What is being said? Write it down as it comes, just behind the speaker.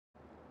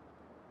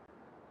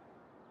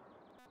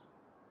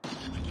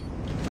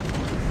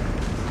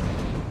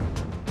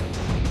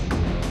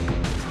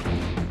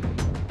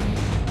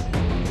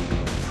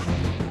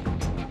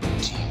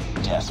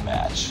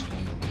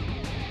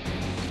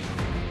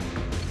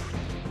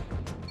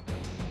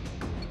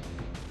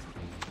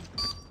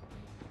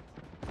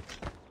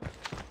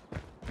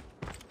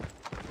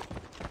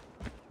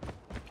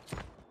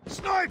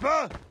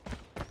Sniper!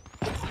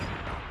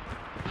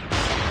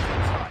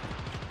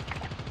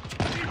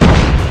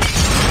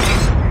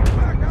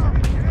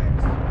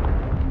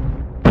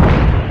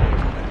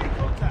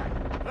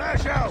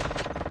 Flash out!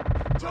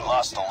 We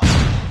lost the lead.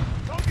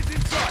 Target's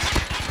inside!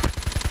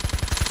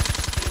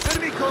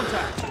 Enemy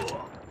contact!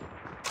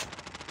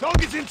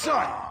 Target's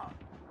inside!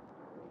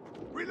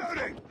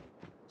 Reloading!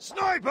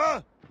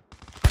 Sniper!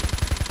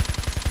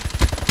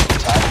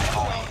 Tied for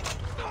the lead.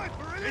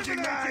 Sniper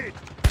eliminated!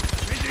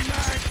 Changing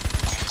mag!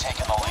 We've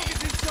taken the lead.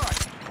 Target's inside!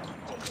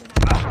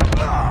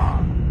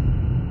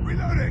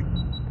 Reloading!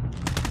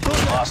 We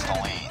lost the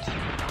lead.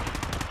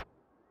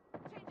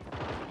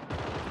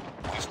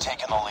 We've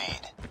taken the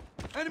lead.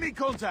 Enemy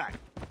contact!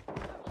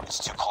 It's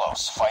too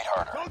close. Fight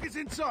harder. Target's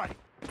inside!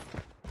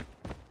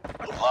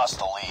 We lost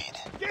the lead.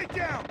 Get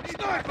down!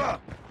 Sniper!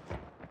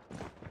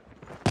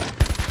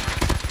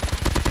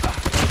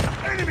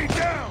 Enemy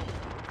down!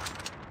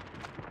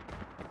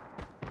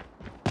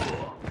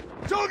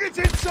 Target's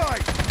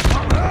inside!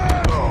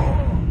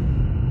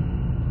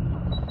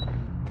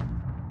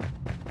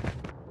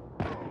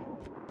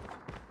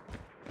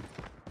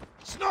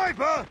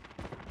 Sniper!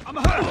 I'm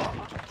hurt!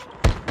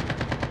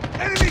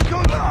 Enemy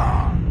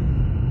contact!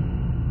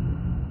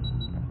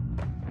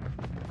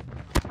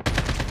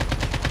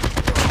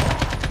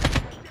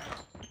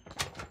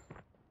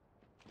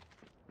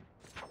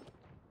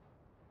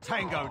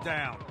 Tango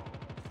down.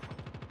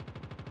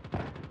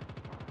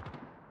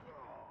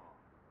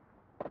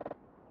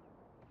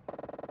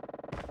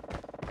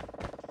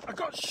 I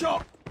got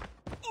shot.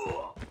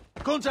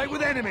 Contact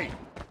with enemy.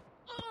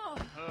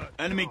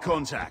 Enemy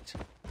contact.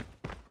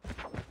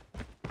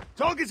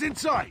 Target's in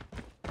sight.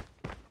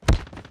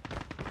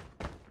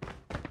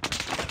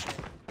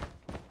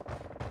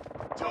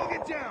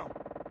 Target down.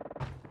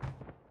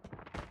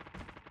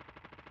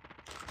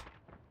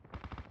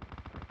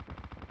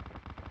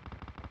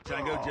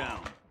 Tango down.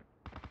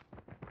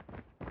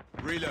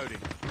 Reloading.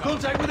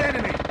 Contact with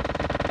enemy.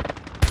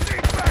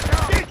 Need back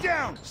up. Get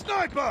down.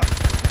 Sniper.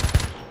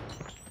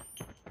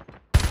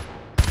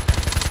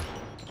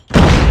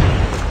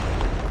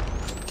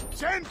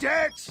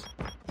 Semtex.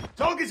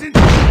 Target's in.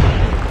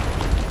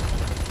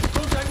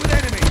 Contact with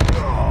enemy.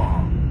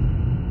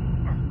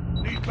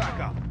 Need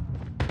backup.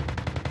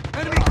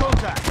 Enemy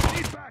contact.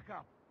 Need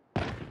backup.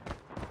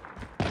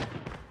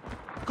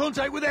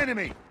 Contact with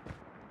enemy.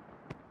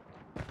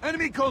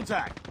 Enemy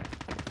contact.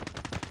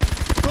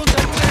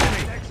 Contact with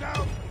enemy. Next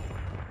out.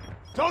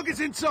 Target's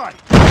in sight.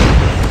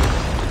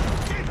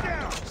 Get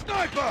down.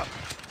 Sniper.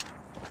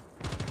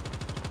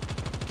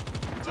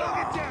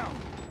 Target down.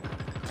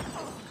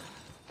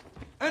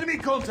 Enemy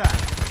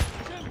contact.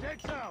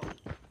 Semtex out.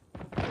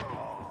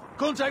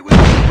 Contact with.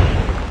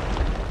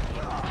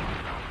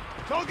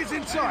 Target's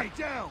in sight.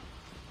 Down.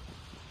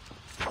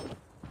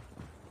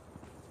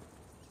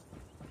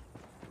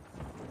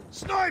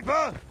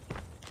 Sniper.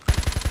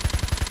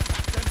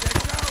 Semtex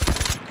out.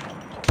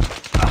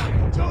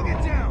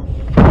 Target down.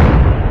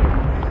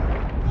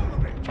 Follow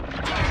me.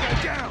 Tango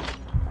down.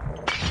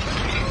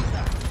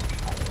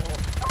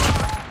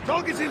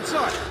 Target's in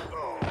sight.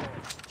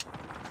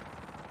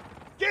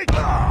 Get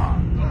down.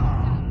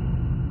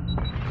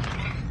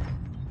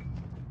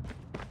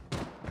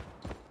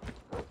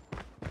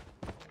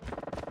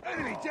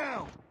 Enemy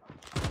down.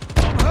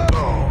 I'm hurt.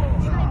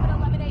 Sniper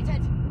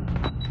eliminated.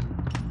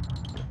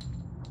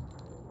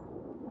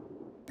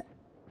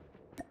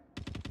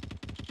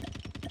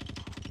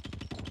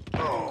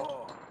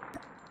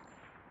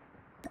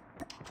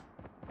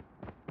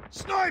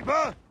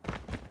 Sniper.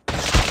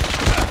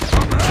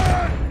 I'm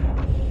hurt.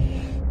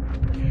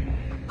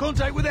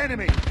 Contact with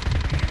enemy.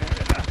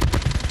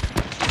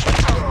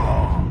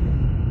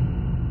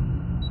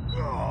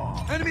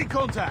 Enemy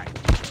contact.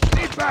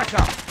 Need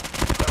backup.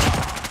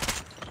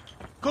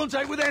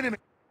 Contact with enemy.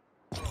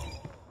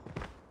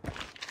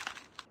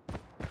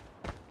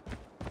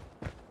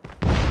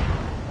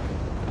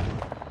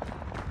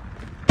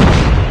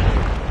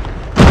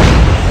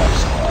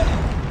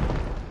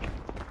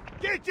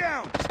 Get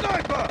down!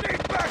 Sniper!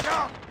 Need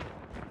backup!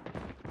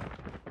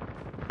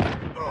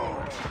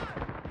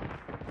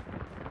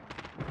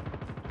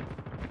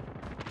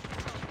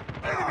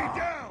 Enemy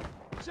down!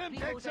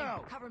 Semtex Reloading.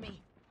 out! Cover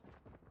me.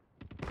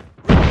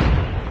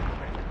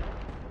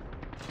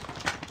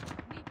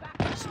 Need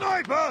back.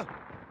 Sniper!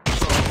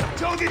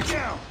 Target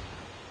down!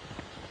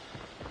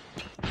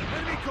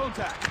 Enemy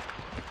contact!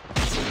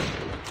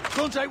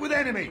 Contact with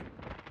enemy!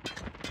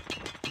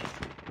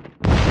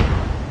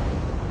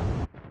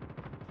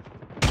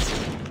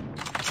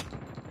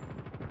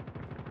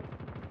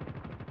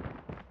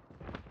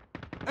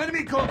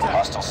 Enemy contact!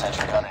 Hostile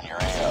sentry gun in your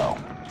AO.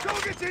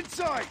 Target's in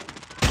sight!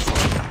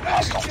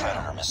 Hostile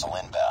Predator missile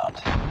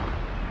inbound.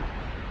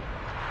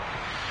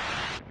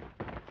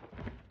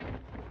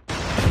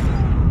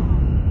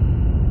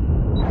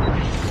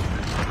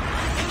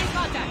 Enemy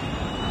contact.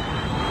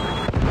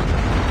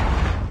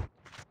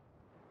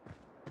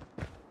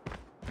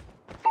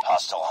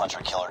 Hostile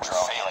hunter-killer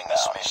drone failing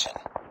this mission.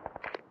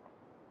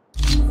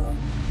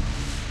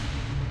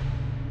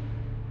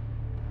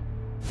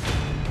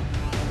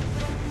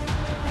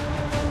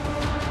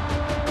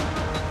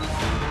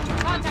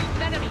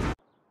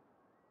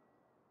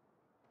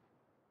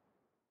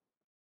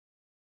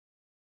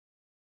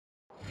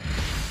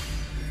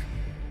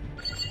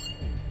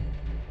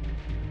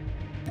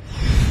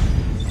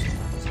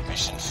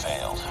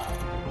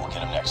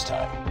 this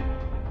time.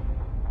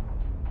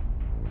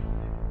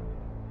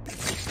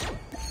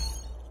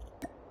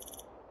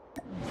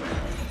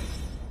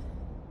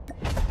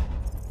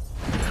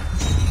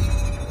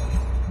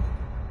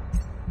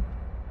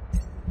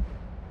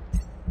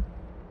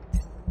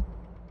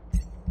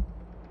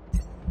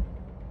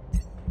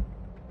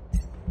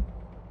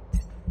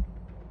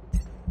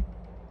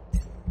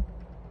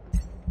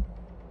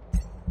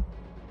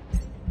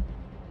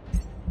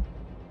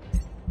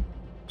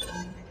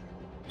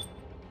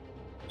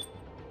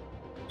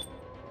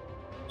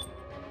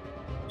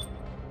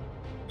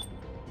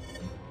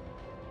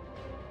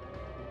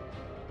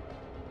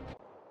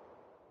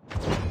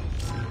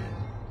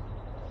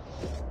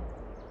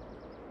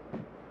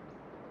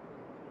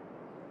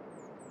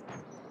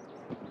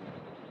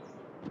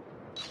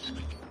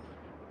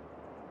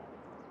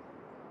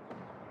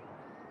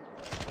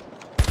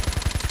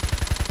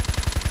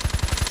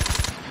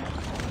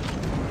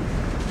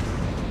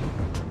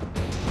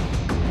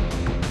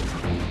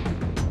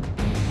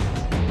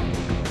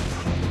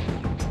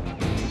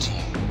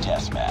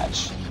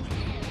 Deathmatch.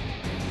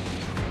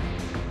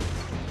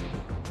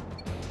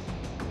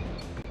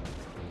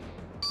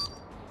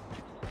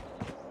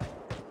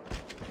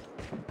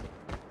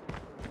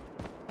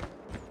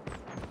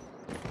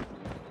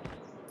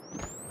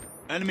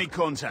 Enemy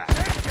contact.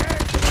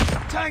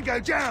 Tango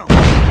down.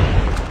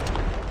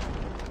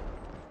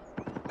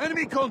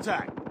 Enemy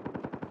contact.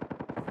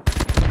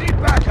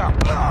 Need backup.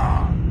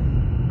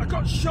 I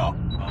got shot.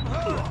 I'm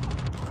hurt.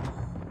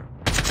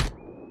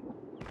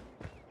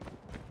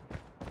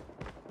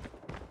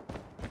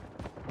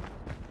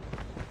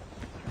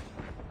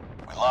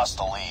 Lost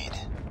the lead.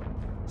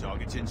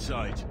 Target's in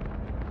sight.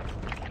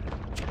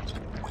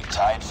 We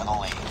tied for the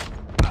lead.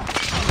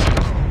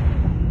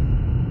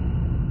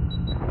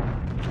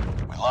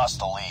 We lost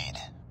the lead.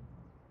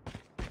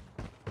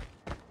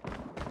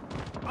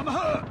 I'm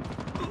hurt.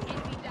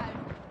 Enemy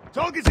down.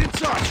 Target's in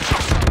sight.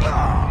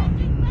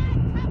 Changing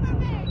back. Cover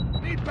me.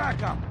 Need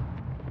backup.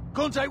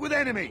 Contact with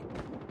enemy.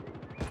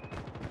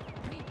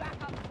 Need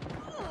backup.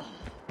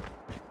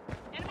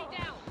 Enemy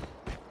down.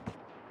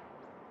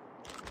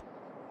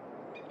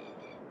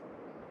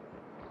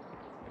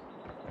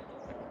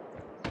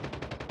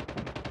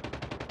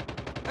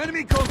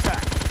 Enemy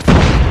contact.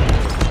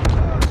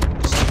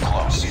 It's too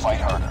close. Fight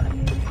harder.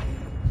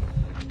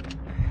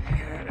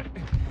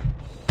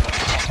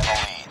 Taking the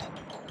lead.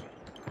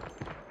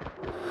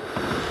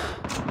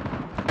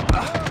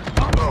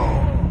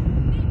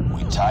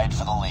 We tied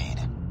for the lead.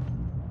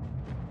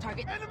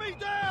 Target. Enemy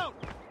down.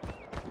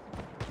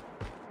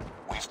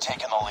 We've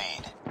taken the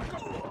lead.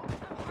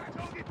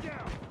 Target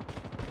down.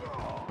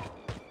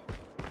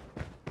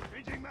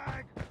 Changing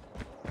mag.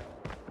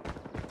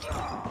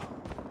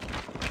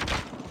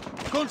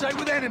 Contact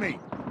with enemy.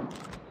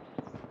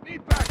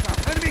 Need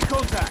backup. Enemy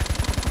contact.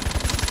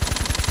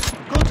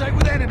 Contact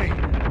with enemy.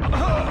 I'm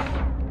hurt.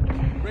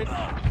 Red.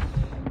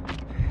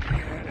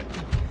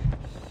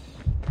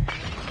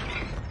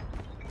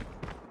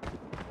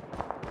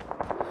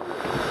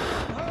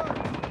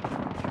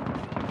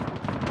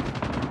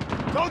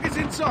 Target's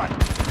in sight.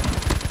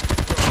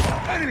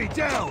 Enemy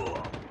down.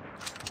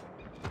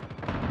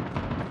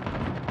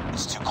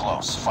 It's too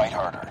close. Fight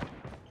harder.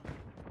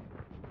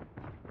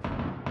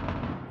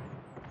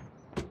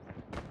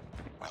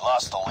 We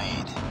lost the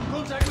lead.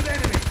 Contact with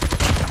enemy.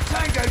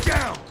 Tango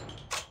down.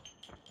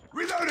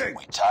 Reloading.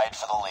 We tied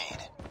for the lead.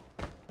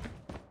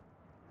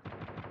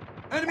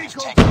 Enemy We've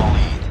contact. taken the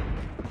lead.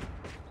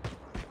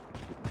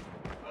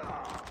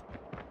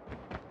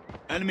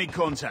 Enemy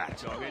contact.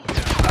 Target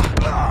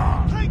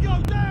down.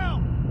 Tango down.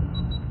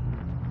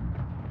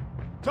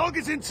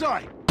 Target's in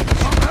sight. I'm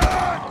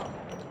hurt.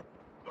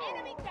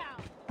 Enemy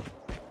down.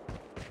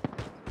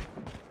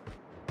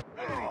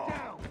 Enemy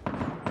down.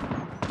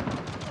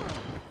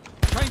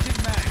 Changing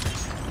mag.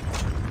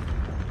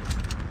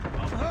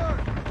 I'm hurt.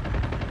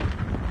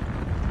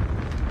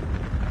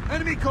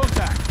 Enemy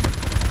contact.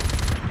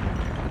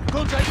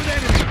 Contact with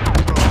enemy.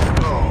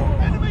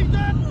 Enemy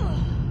down.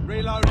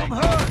 Reloading. I'm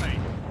hurt.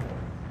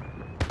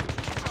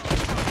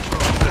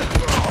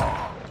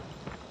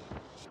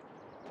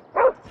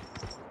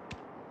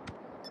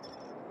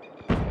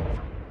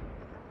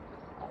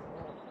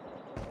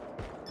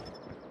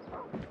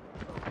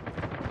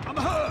 I'm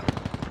hurt.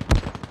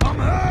 I'm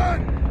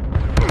hurt.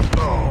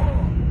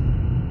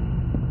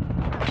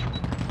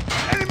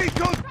 Enemy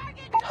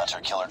contact.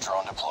 Hunter-killer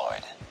drone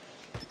deployed.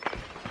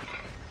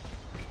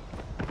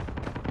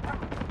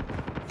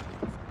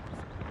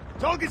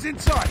 Target's in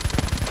sight.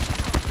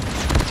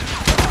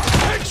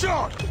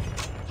 Headshot.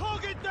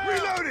 Target down.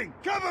 Reloading.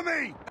 Cover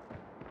me.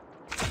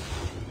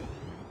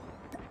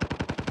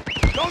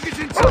 Target's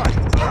in sight.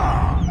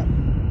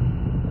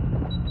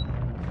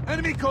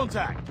 Enemy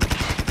contact.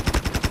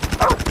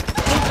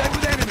 Contact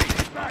with enemy.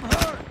 I'm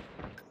hurt.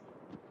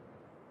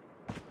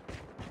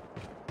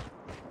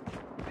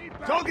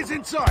 Target's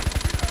in sight.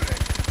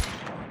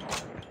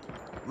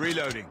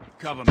 Reloading.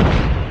 Cover me.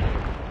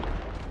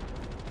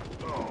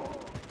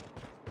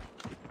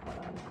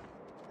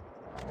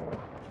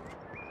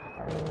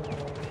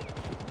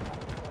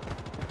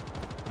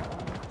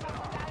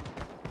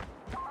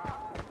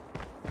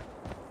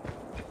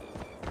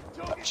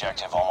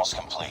 Objective almost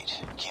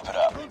complete. Keep it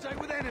up. Contact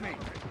with enemy.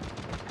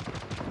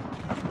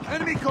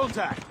 Enemy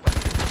contact.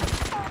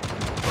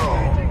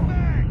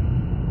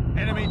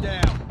 Enemy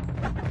down.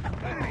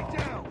 Enemy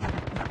down.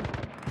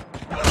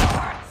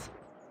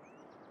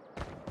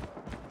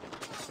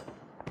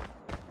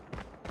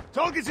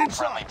 Target's in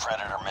Friendly sight.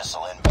 Predator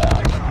missile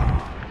inbound.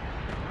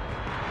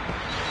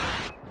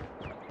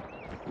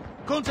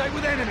 Contact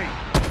with enemy.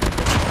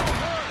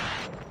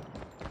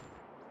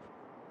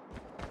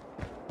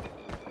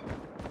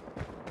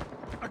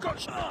 I got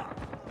shot.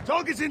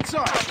 Target's in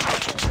sight.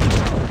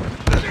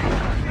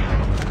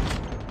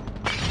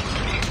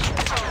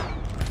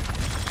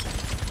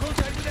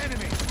 Contact with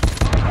enemy.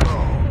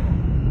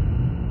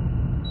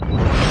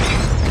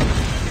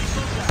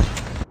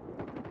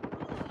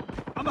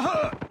 I'm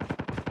hurt.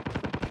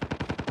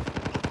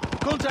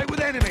 Contact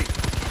with enemy.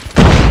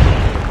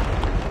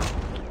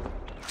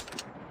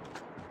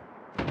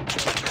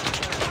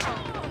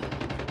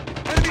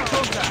 Enemy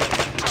contact.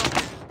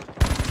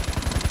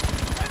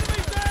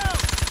 Enemy down.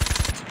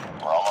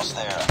 We're almost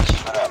there.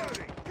 Keep it up.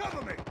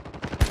 Cover me.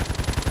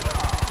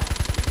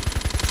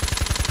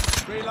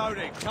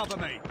 Reloading. Cover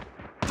me.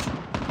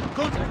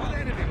 Contact with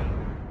enemy.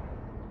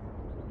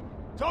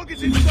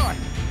 Target's in sight.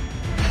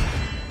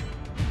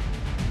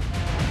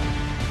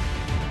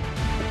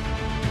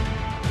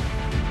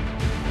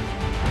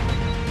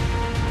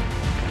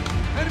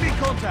 Enemy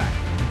contact.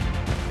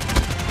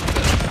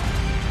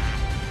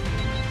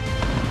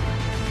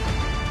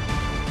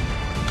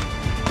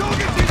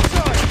 Target's in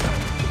sight.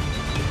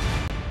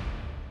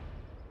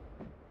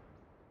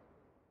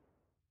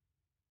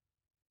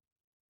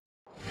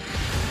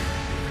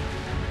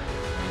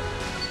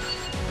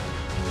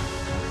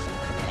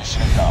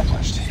 Mission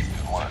accomplished.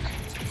 Good work.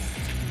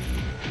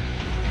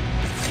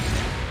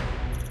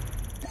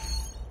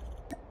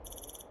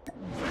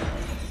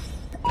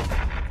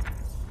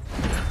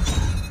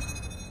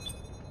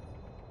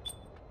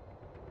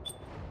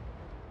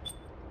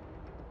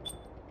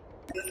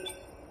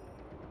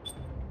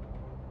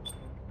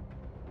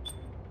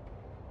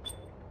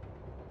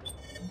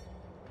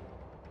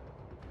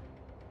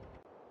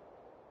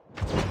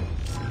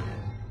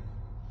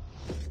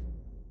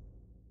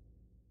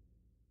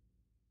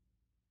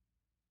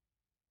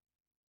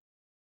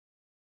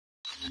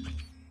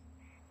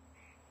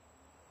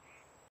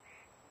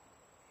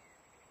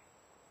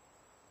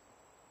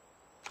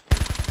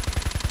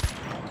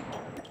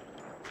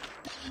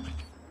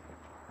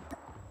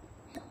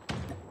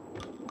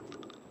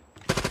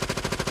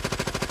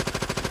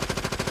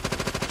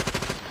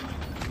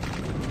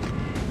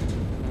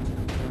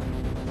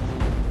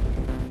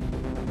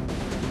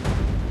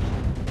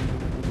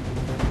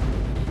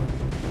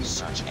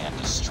 Search and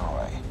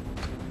destroy.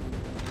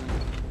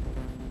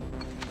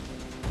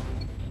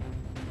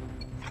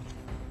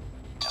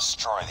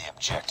 Destroy the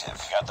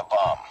objective. Got the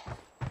bomb.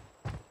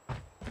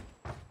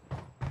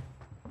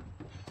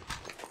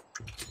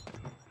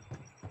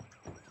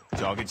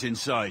 Target's in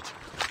sight.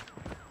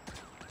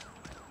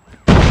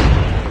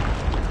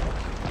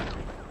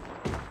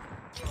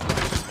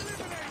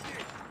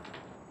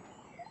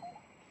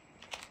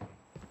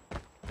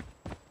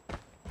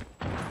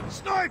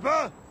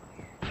 Sniper!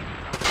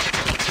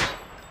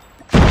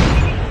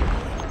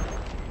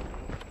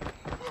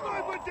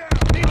 Sniper down!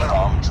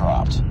 Bomb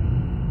dropped.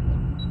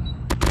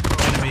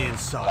 Enemy in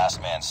sight.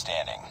 Last man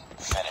standing.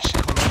 Finish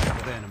it.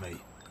 With enemy.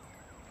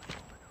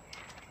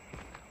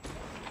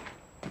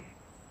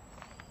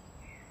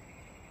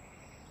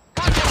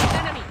 Contact with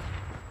enemy.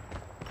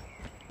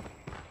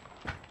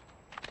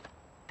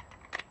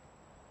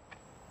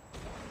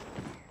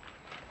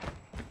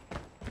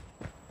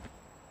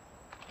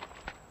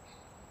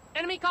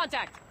 Enemy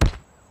contact.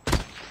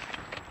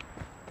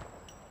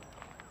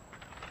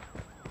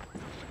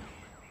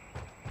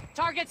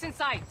 Targets in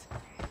sight.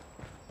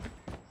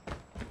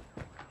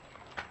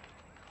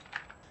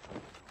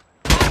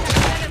 Contact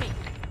with enemy.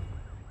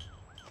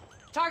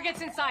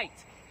 Targets in sight.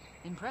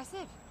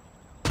 Impressive.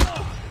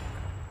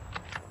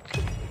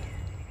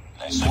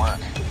 Nice work.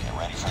 Get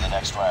ready for the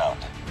next round.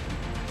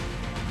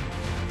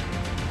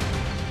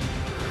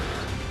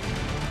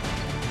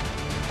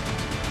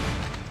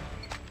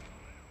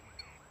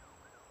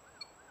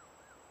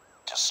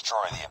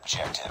 Destroy the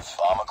objective.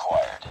 Bomb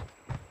acquired.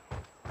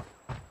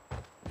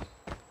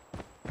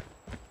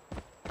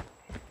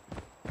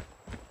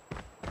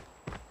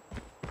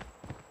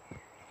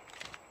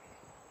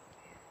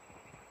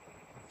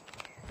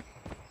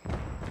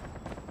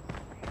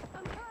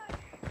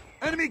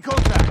 Enemy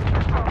contact!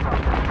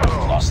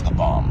 Lost the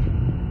bomb.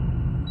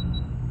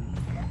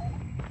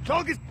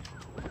 Target!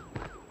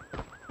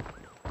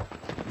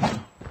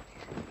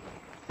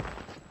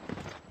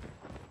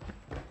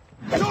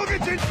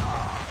 Target's in!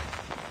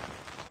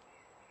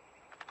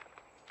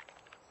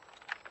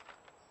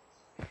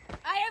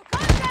 I have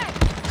contact!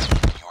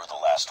 You were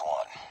the last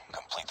one.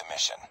 Complete the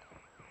mission.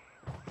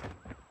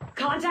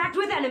 Contact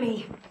with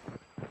enemy.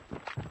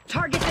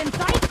 Targets in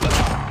sight.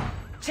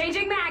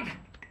 Changing mag.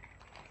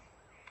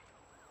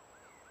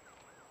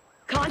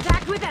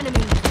 Contact with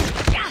enemy.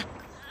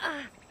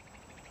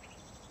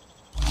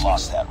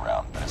 Lost that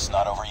round, but it's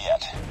not over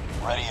yet.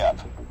 Ready up.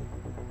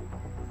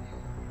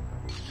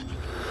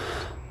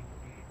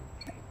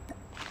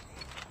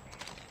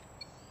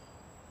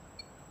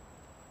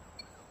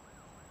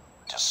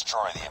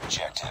 Destroy the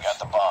objective. Got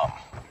the bomb.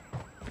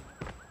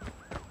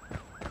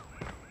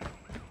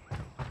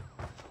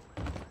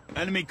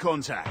 Enemy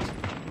contact.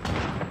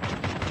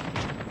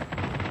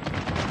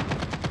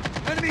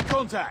 Enemy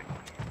contact.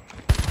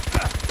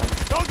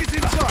 Target's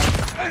in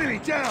sight. Enemy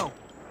down.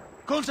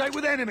 Contact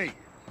with enemy.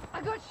 I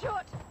got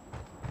shot.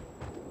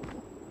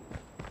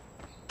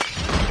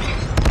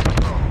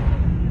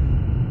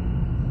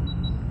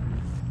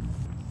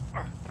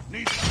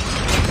 Need.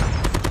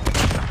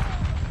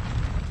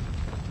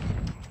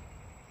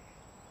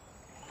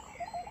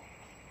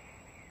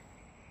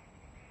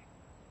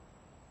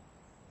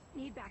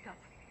 Need backup.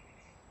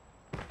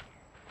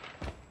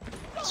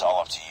 It's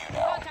all up to you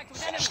now. Contact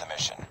with Finish the enemy.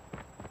 mission.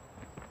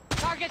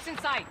 Targets in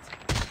sight.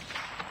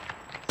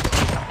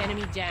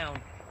 Enemy down.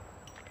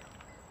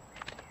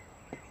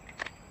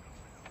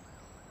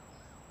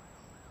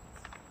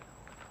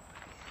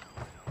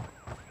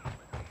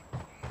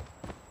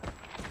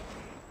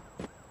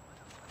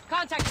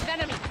 Contact with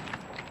enemy.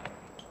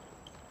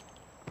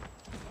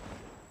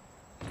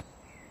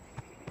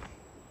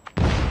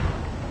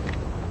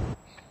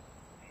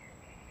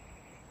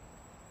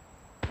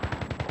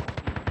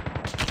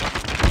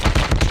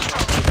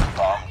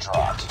 Bomb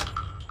dropped.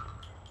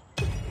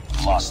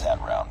 Lost that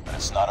round, but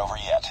it's not over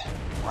yet.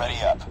 Ready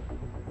up.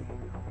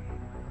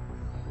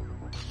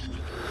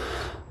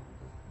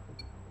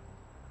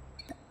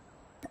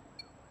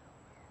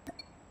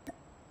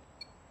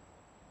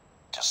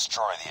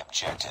 Destroy the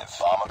objective.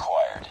 Bomb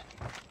acquired.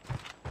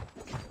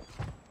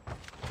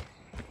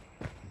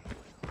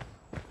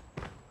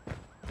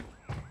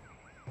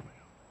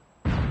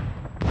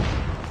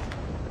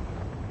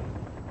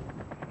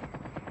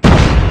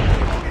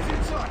 Target's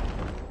in sight.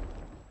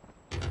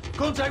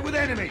 Contact with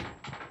enemy.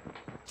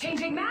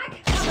 Changing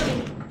mag. Cover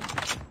me.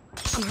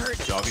 I'm hurt.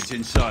 Target's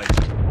in sight.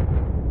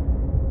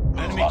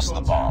 Enemy Lost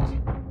the contact. bomb.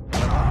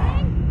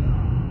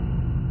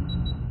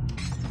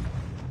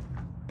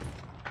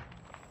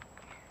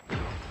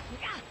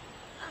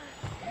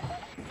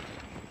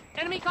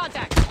 Enemy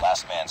contact.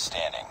 Last man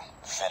standing.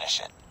 Finish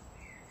it.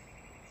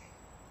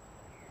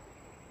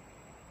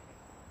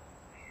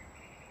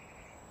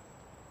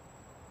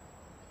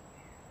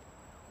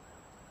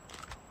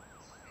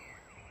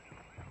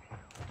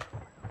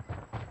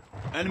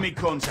 Enemy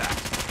contact.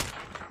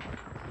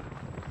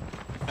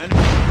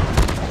 Enemy.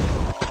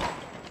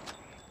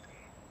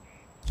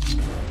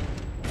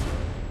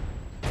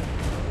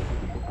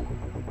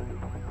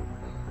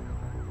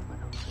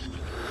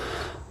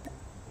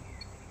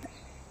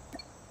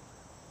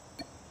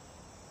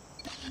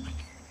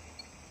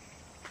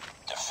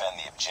 Defend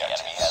the objective.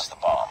 The enemy has the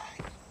bomb.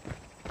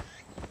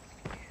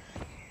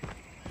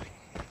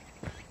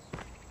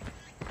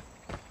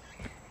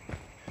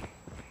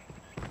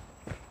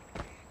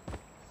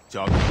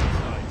 Target in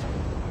sight.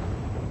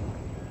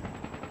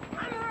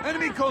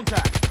 Enemy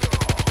contact.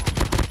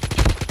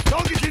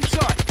 Target's in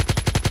sight.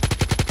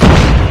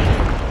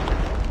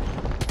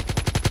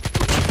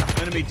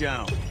 Enemy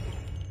down.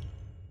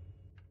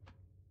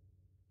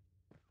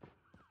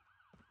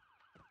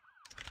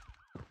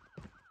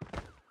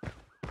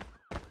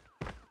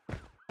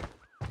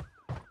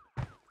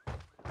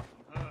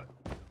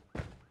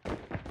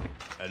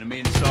 Enemy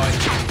in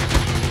sight.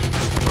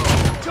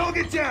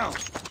 Target down.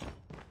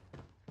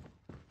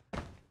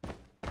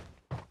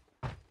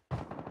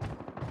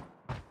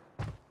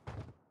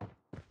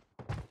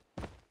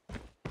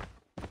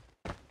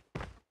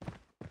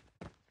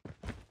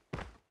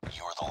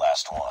 You were the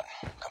last one.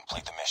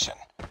 Complete the mission.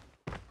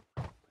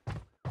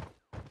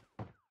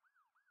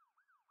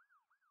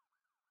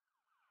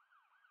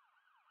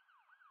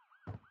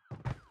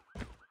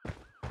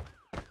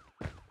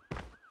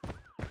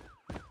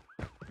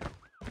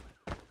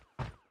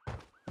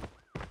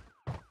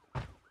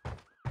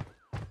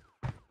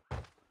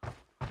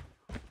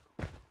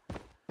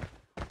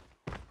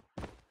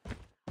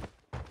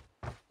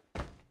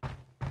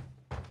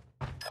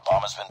 The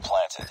bomb has been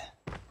planted.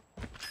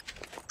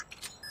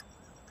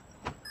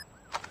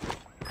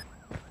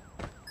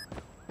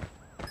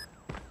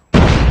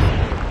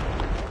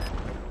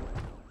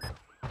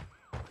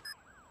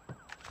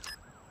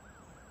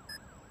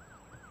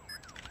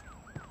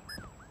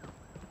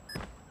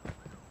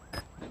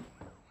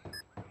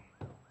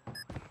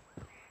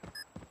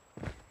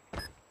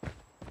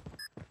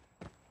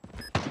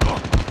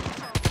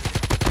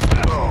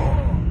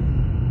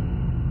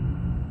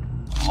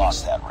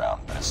 Lost that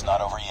round, but it's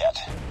not over yet.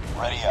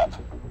 Ready up.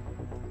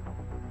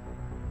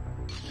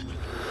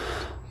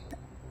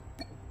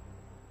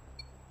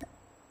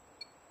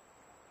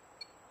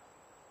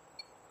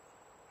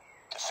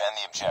 Defend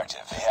the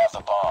objective. They have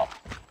the bomb.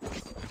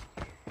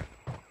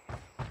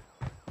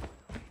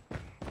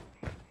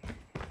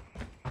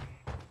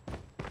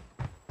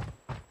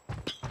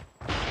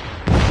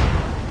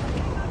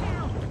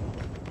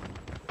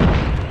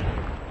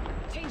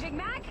 Changing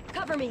mag.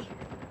 Cover me.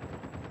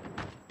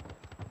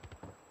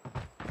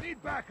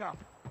 Need backup.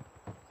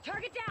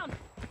 Target down.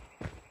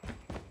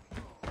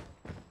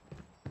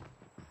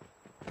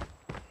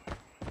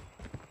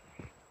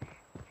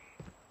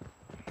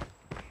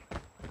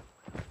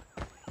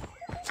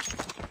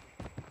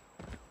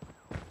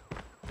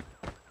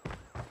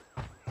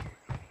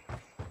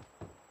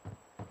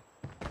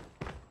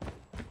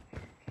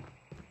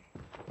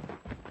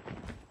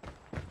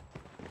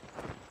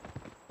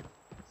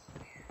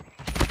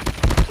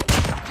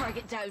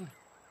 Target down.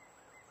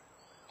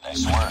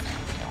 Nice work.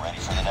 Get ready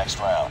for the next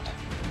round.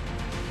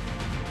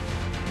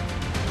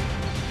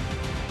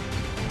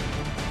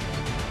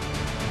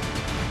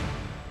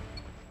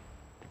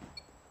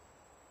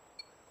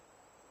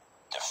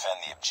 Defend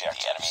the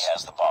objective. The enemy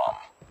has the bomb.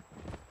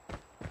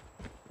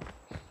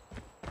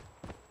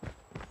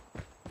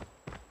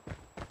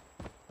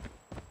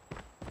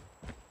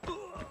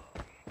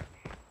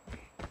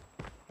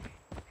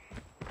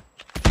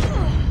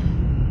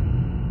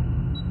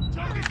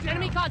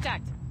 Enemy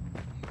contact.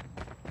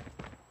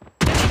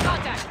 Enemy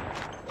contact.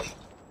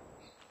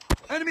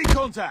 Enemy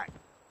contact.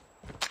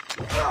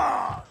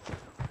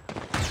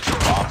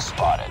 Bomb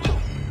spotted.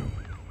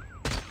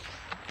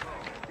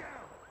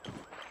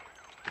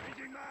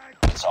 Changing mag.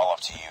 It's all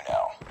up to you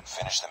now.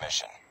 Finish the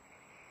mission.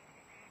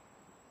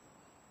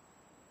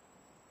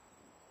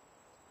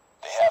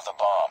 They have the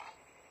bomb.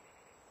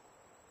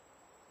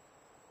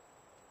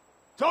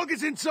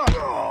 Target's inside.